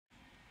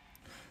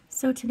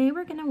So today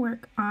we're going to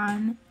work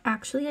on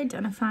actually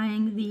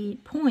identifying the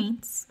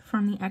points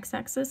from the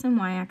x-axis and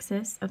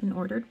y-axis of an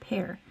ordered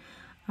pair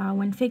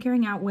when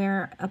figuring out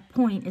where a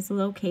point is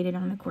located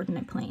on the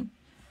coordinate plane.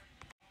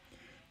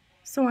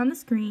 So on the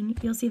screen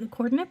you'll see the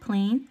coordinate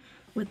plane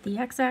with the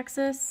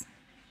x-axis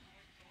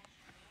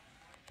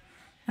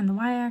and the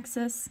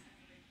y-axis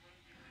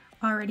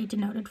already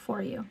denoted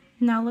for you.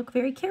 Now look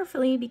very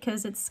carefully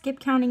because it's skip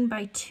counting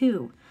by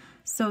 2,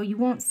 so you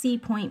won't see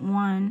point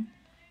 1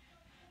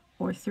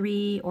 or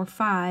 3 or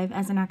 5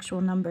 as an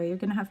actual number. You're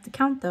going to have to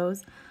count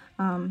those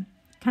kind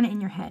of in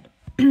your head.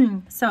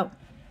 So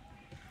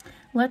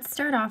let's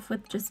start off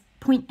with just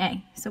point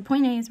A. So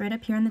point A is right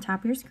up here on the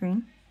top of your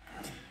screen.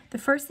 The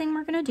first thing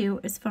we're going to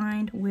do is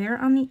find where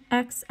on the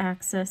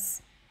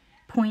x-axis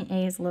point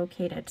A is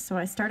located. So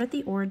I start at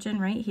the origin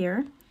right here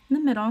in the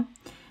middle,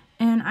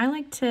 and I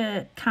like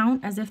to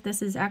count as if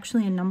this is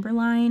actually a number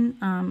line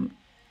on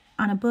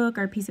a book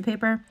or a piece of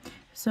paper.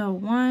 So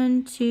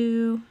 1,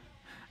 2,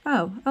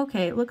 oh,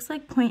 okay, it looks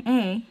like point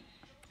A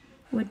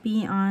would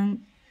be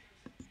on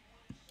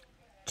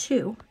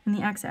 2 in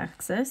the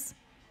x-axis.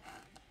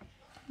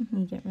 Let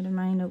me get rid of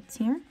my notes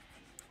here.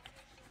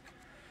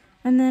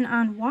 And then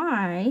on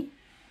y,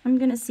 I'm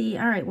going to see,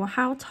 all right, well,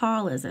 how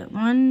tall is it?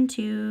 1,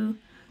 2,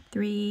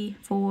 3,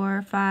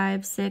 4,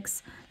 5,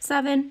 6,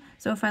 7.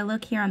 So if I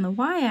look here on the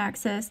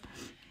y-axis,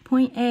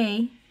 point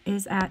A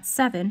is at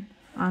 7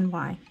 on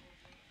y.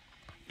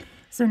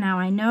 So now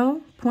I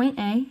know point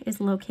A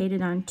is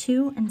located on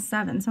 2 and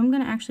 7. So I'm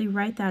going to actually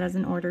write that as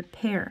an ordered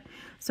pair.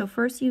 So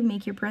first you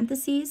make your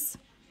parentheses,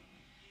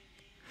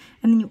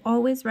 and then you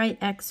always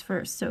write x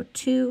first. So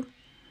 2,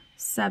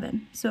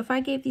 7. So if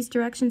I gave these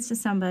directions to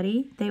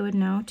somebody, they would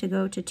know to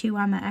go to 2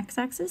 on the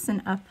x-axis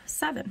and up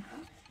 7.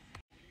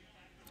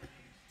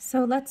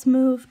 So let's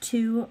move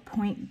to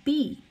point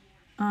B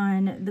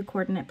on the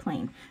coordinate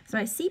plane. So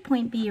I see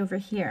point B over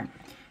here.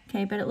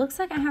 Okay, but it looks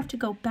like I have to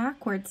go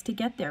backwards to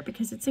get there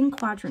because it's in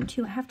quadrant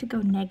 2. I have to go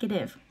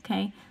negative,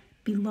 okay,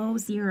 below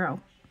 0.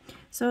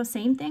 So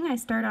same thing, I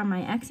start on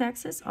my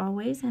x-axis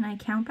always and I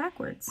count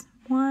backwards.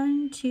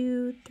 1,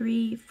 2,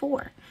 3,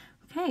 4.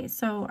 Okay,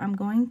 so I'm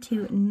going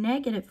to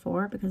negative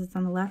 4 because it's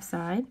on the left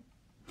side.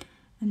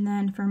 And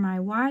then for my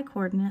y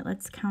coordinate,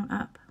 let's count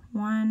up.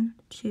 1,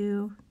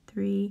 2,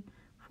 3,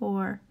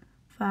 4,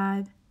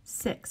 5,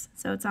 6.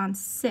 So it's on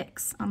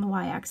 6 on the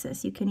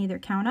y-axis. You can either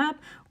count up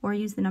or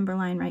use the number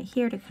line right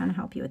here to kind of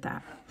help you with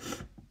that.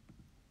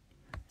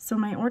 So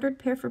my ordered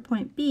pair for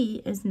point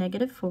B is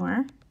negative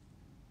 4,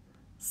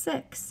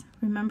 6.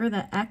 Remember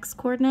the x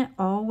coordinate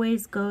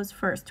always goes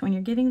first. When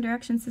you're giving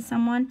directions to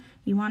someone,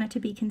 you want it to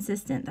be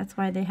consistent. That's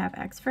why they have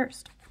x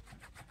first.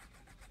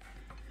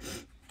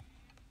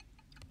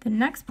 The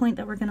next point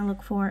that we're going to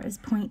look for is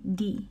point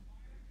D.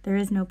 There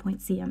is no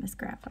point C on this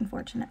graph,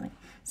 unfortunately.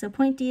 So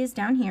point D is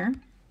down here.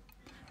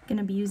 I'm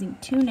going to be using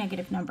 2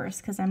 negative numbers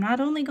because I'm not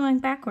only going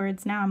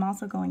backwards, now I'm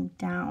also going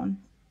down,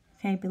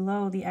 okay,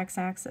 below the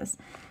x-axis.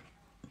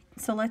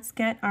 So let's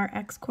get our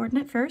x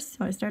coordinate first.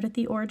 So I start at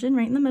the origin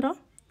right in the middle.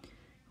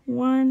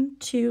 1,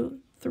 2,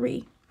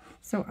 3.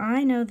 So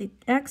I know the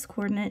x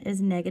coordinate is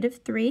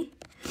negative 3.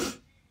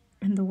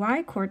 And the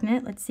y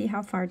coordinate, let's see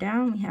how far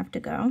down we have to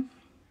go.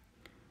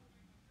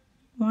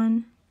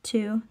 1,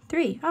 2,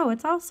 3. Oh,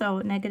 it's also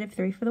negative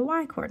 3 for the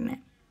y coordinate.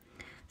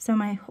 So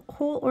my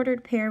whole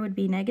ordered pair would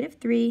be negative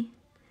 3,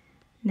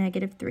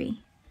 negative 3.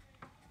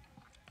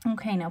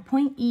 Okay, now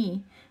point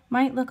E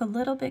might look a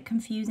little bit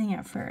confusing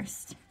at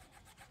first,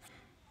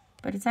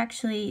 but it's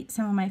actually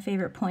some of my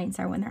favorite points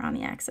are when they're on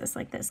the axis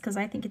like this because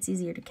I think it's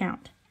easier to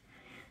count.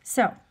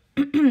 So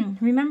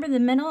remember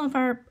the middle of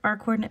our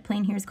coordinate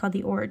plane here is called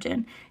the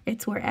origin.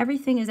 It's where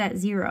everything is at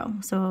 0.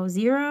 So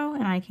 0,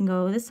 and I can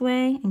go this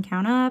way and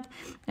count up.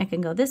 I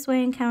can go this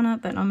way and count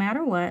up, but no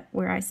matter what,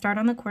 where I start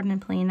on the coordinate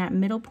plane, that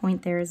middle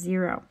point there is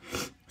 0.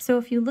 So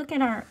if you look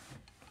at our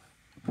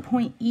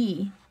point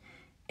E,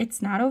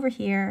 it's not over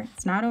here,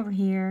 it's not over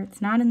here,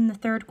 it's not in the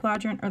 3rd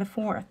quadrant or the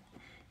 4th.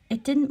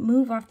 It didn't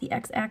move off the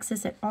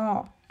x-axis at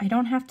all. I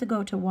don't have to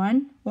go to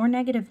 1 or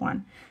negative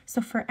 1.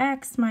 So for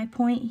x, my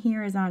point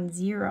here is on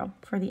 0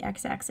 for the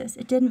x-axis.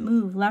 It didn't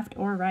move left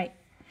or right.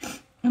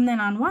 And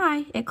then on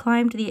y, it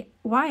climbed the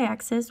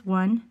y-axis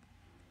 1,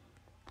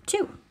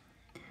 2.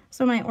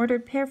 So my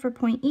ordered pair for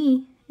point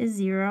E is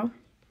 0,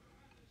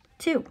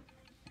 2.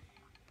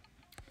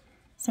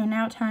 So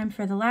now time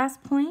for the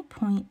last point,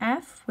 point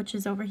F, which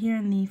is over here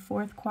in the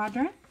 4th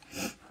quadrant.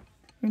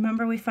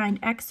 Remember, we find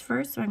x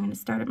first, so I'm going to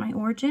start at my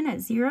origin at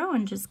 0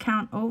 and just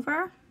count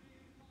over.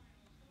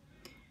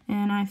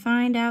 And I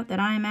find out that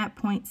I'm at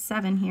point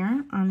 7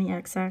 here on the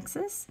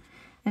x-axis.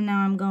 And now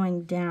I'm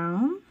going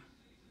down.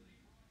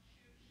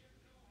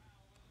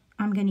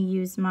 I'm going to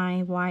use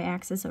my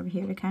y-axis over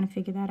here to kind of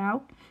figure that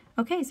out.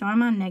 Okay, so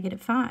I'm on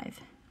negative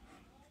 5.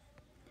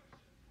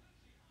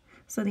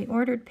 So the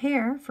ordered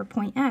pair for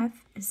point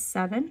F is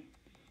 7,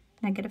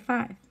 negative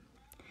 5.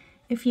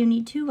 If you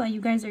need to, while you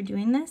guys are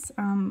doing this,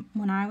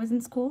 when I was in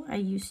school, I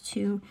used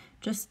to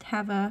just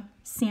have a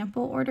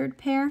sample ordered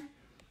pair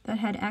that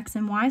had X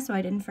and Y, so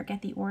I didn't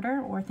forget the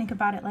order, or think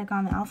about it like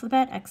on the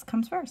alphabet, X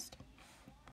comes first.